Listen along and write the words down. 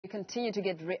continue to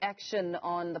get reaction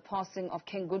on the passing of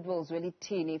King Goodwill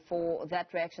Zwelithini. For that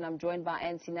reaction, I'm joined by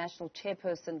ANC National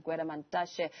Chairperson Gwede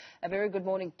Mantashe. A very good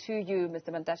morning to you, Mr.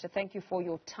 Mantashe. Thank you for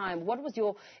your time. What was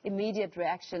your immediate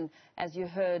reaction as you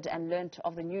heard and learnt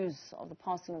of the news of the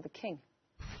passing of the King?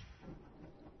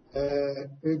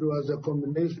 It was a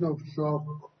combination of shock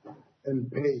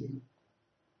and pain,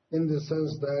 in the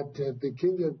sense that the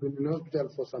King had been in hospital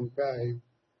for some time,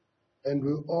 and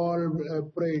we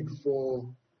all prayed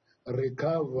for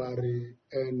recovery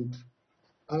and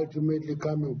ultimately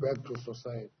coming back to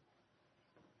society.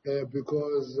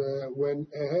 Because when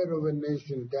a head of a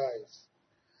nation dies,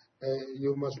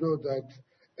 you must know that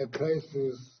a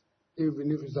crisis,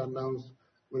 even if it's announced,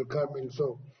 will come in.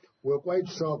 So we're quite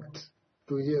shocked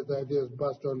to hear that he has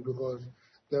passed on, because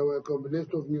there were a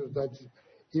combination of news that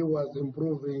he was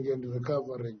improving and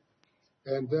recovering.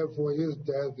 And therefore his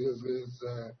death is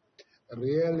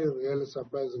really, really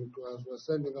surprising to us. We're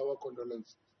sending our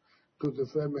condolences to the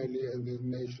family and the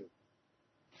nation.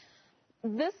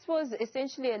 This was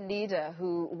essentially a leader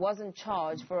who was in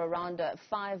charge for around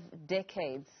 5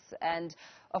 decades. And,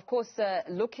 of course,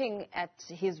 looking at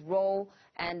his role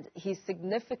and his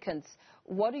significance,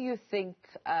 what do you think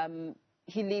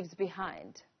he leaves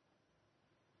behind?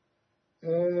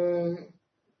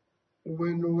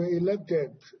 When we were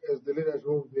elected as the leaders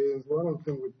of the, one of the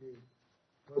things we did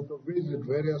was to visit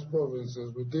various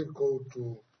provinces. We did go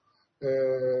to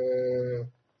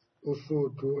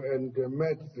Usutu and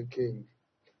met the King.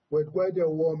 We had quite a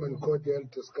warm and cordial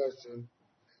discussion.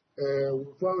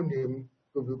 We found him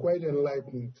to be quite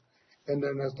enlightened and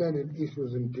understanding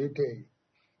issues in detail.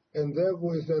 And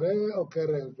therefore it's a rare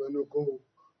occurrence when you go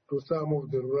to some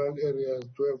of the rural areas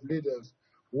to have leaders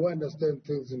who understand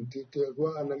things in detail, who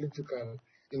are analytical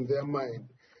in their mind.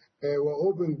 We're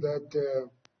hoping that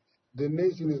the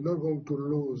nation is not going to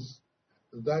lose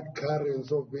that current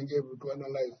of being able to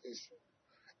analyze issues.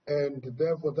 And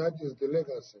therefore that is the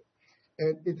legacy.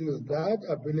 And it is that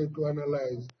ability to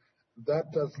analyze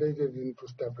that translated into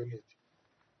stability.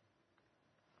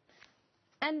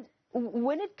 And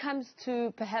when it comes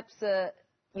to perhaps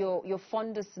your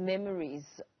fondest memories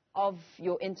of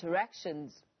your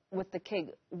interactions with the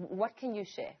King, what can you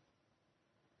share?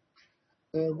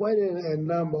 Quite a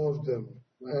number of them.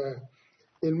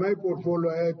 In my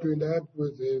portfolio, I had to interact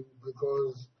with him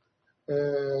because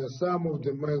some of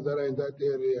the mines that are in that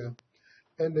area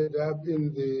ended up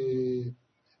in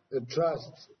the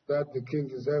trust that the King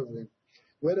is having.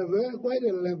 We had quite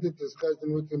a lengthy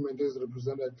discussion with him and his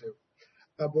representative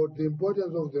about the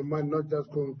importance of the mine, not just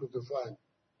going to the fund,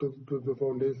 to the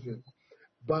foundation,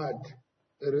 but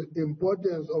the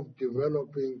importance of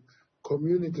developing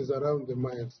communities around the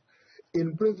mines.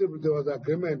 In principle, there was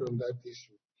agreement on that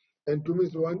issue. And to me,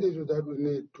 it's one issue that we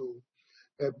need to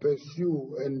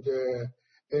pursue and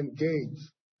engage.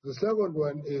 The second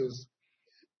one is,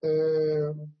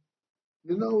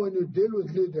 you know, when you deal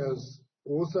with leaders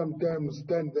who sometimes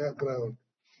stand their ground,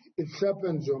 it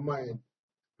sharpens your mind.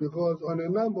 Because on a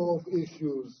number of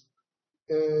issues,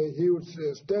 he would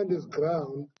stand his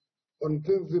ground on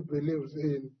things he believes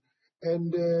in,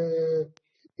 and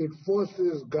it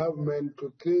forces government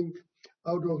to think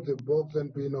out of the box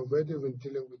and be innovative in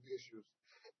dealing with issues.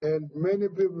 And many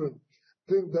people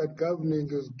think that governing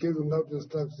is giving out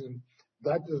instruction.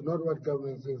 That is not what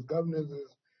governance is. Governance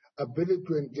is ability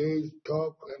to engage,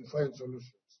 talk, and find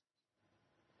solutions.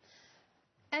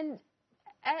 And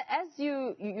as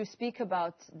you speak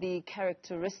about the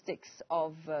characteristics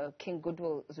of King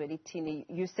Goodwill Zwelithini,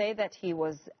 you say that he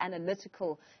was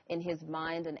analytical in his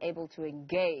mind and able to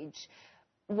engage.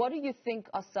 What do you think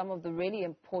are some of the really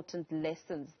important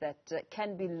lessons that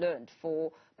can be learned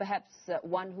for perhaps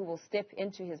one who will step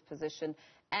into his position,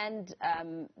 and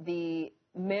the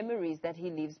memories that he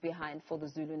leaves behind for the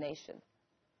Zulu nation?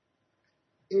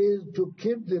 Is to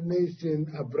keep the nation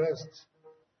abreast.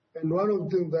 And one of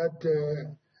the things that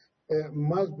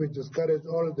must be discouraged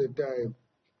all the time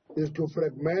is to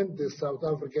fragment the South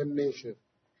African nation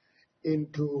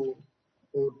into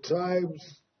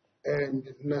tribes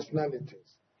and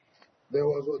nationalities.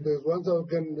 There's one South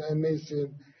African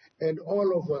nation, and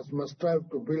all of us must strive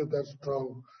to build that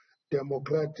strong,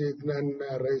 democratic,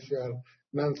 non-racial,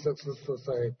 non-sexist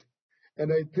society.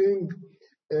 And I think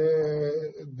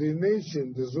the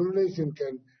nation, the Zulu nation,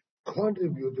 can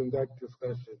contribute in that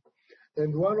discussion.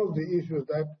 And one of the issues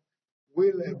that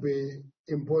will be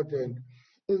important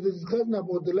is the discussion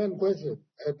about the land question.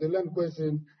 The land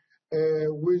question,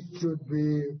 which should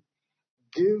be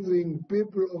giving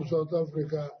people of South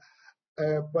Africa,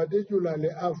 particularly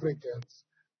Africans,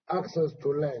 access to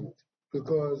land,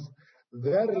 because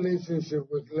their relationship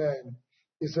with land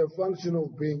is a function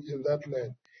of being in that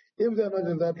land. If they're not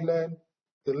in that land,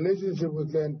 the relationship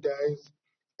with land dies,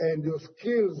 and your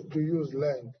skills to use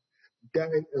land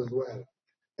die as well.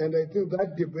 And I think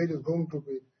that debate is going to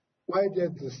be quite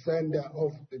at the center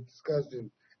of the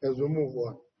discussion as we move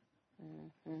on.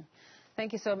 Mm-hmm.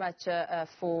 Thank you so much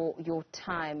for your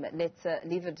time. Let's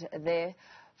leave it there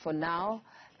for now,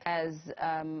 as,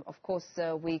 of course,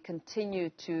 we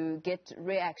continue to get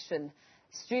reaction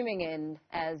streaming in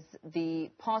as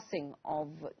the passing of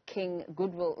King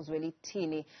Goodwill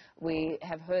Zwelithini. We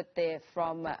have heard there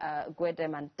from Gwede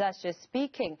Mantashe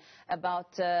speaking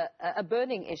about a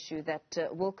burning issue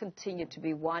that will continue to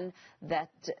be one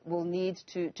that will need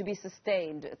to be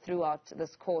sustained throughout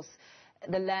this course.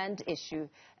 The land issue,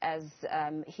 as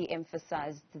he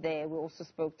emphasized there. We also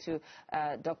spoke to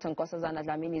Dr. Nkosazana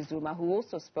Dlamini Zuma, who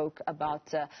also spoke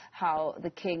about how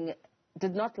the king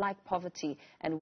did not like poverty and